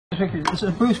picture. It's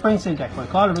a Bruce Springsteen deck, right?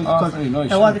 Call it Bruce. Oh, very nice.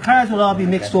 Now, the cards will all be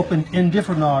mixed up in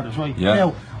different orders, right? Yeah.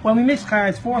 Now, when we mix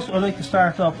cards, first I like to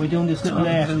start off by doing this little.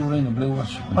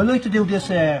 I like to do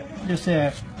this. I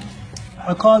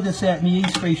call this my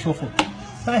East Street Shuffle.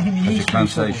 You can't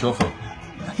say shuffle.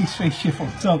 East Street Shuffle.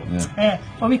 So,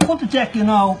 when we cut the deck, you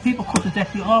know, people cut the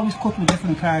deck. They always cut with a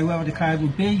different card, whoever the card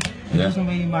would be. It doesn't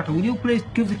really matter. Will you please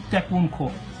give the deck one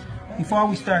cut before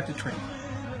we start the trick?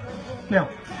 Now,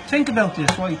 think about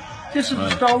this, right? This is the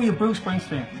story of Bruce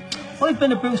Springsteen. I've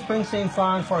been a Bruce Springsteen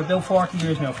fan for about 40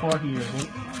 years now. 40 years, right?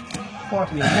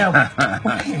 40 years. Now,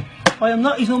 I am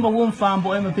not his #1 fan, but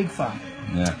I'm a big fan.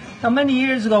 Yeah. Now, many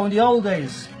years ago, in the old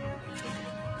days,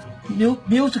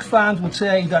 music fans would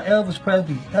say that Elvis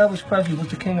Presley was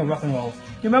the king of rock and roll.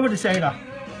 You remember they say that?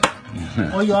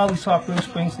 I always thought Bruce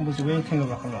Springsteen was the real king of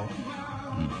rock and roll.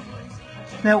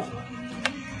 Now,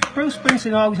 Bruce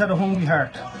Springsteen always had a hungry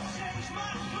heart.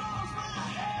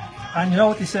 And you know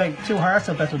what they say, 2 hearts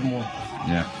are better than 1.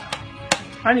 Yeah.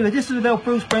 Anyway, this is about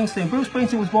Bruce Springsteen. Bruce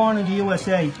Springsteen was born in the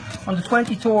USA on the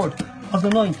 23rd of the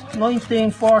 9th,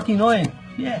 1949.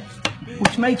 Yeah.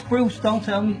 Which makes Bruce, don't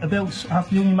tell me about, I have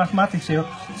to do my mathematics here,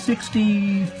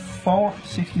 64,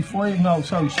 65, no,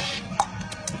 sorry,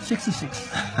 66.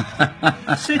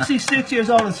 66 years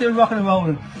old and still rocking and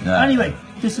rolling. Yeah. Anyway,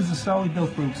 this is the story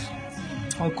about Bruce.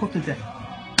 I'll cut the deck.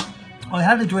 I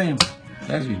had a dream.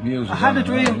 I had a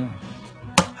dream.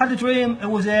 It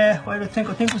was I think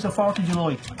it was the 4th of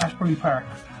July, Ashbury Park.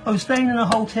 I was staying in a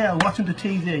hotel watching the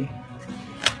TV.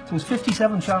 There was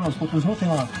 57 channels, but there was nothing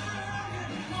on.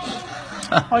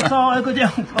 I thought I'd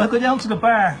go down to the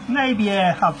bar, maybe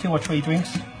have 2 or 3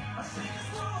 drinks.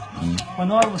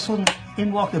 When all of a sudden,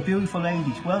 in walked a beautiful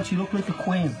lady. Well, she looked like a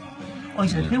queen. I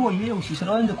said, who are you? She said,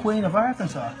 I'm the Queen of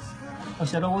Arkansas. I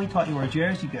said, oh, I thought you were a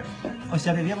Jersey girl. I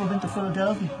said, have you ever been to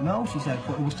Philadelphia? No, she said,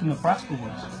 but it was to Nebraska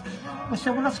once. I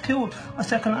said, well, that's cool. I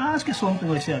said, can I ask you something?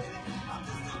 I said,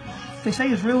 they say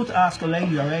it's rude to ask a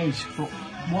lady her age, but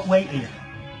what weight are you?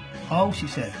 Oh, she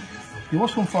said, you're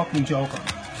some fucking joker.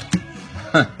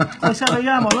 I said, I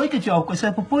am, I like a joke. I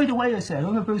said, but by the way, I said,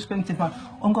 I'm a Bruce Springsteen fan.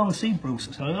 I'm going to see Bruce.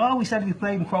 I said, I always said if he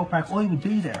played in Croke Park, I would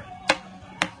be there.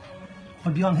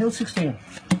 I'd be on Hill 16.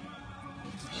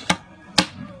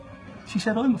 She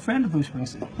said, I'm a friend of Bruce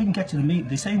Springsteen. I can get you to meet him.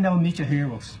 They say now meet your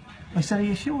heroes. I said, are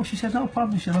you sure? She said, no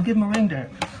problem. She said, I'll give him a ring there.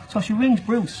 So she rings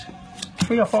Bruce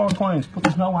 3 or 4 times, but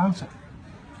there's no answer.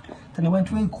 Then it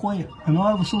went real quiet, and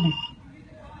all of a sudden,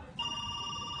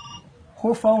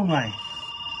 her phone rang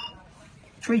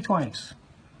 3 times.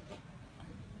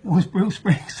 It was Bruce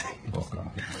Springsteen.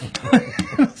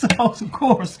 So, of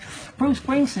course, Bruce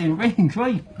Springsteen rings,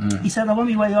 right? He said, I'm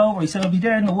on my way over. He said, I'll be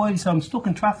there in a while. He said, I'm stuck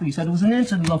in traffic. He said, there was an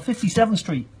incident on 57th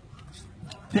Street.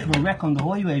 Bit of a wreck on the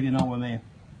highway, if you know what I mean.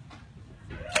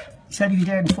 He said he'd be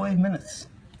there in 5 minutes.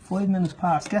 5 minutes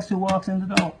past. Guess who walks in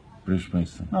the door? Bruce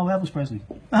Springsteen. No, Elvis Presley.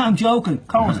 I'm joking. Of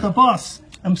course, the boss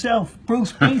himself,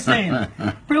 Bruce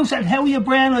Springsteen. Bruce said, how are you,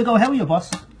 Brian? I go, how are you,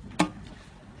 boss?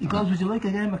 He goes, would you like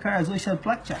a game of cards? I said,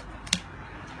 blackjack.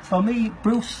 For me,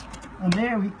 Bruce and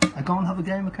Mary, I go and have a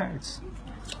game of cards.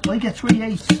 I get 3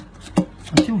 8s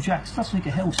and 2 jacks. That's like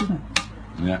a house, isn't it?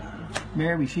 Yeah.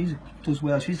 Mary, she does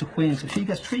well. She's the queen, so she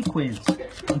gets 3 queens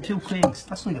and 2 queens.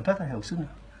 That's like a better house, isn't it?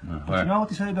 But you know what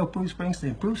they say about Bruce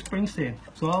Springsteen? Bruce Springsteen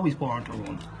was always born to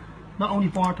run. Not only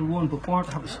born to run, but born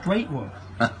to have a straight run.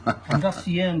 And that's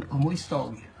the end of my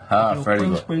story. Very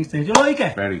Bruce good. Springsteen. Do you like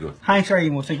it? Very good. Thanks very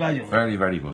much. I'm glad you like it. Very good.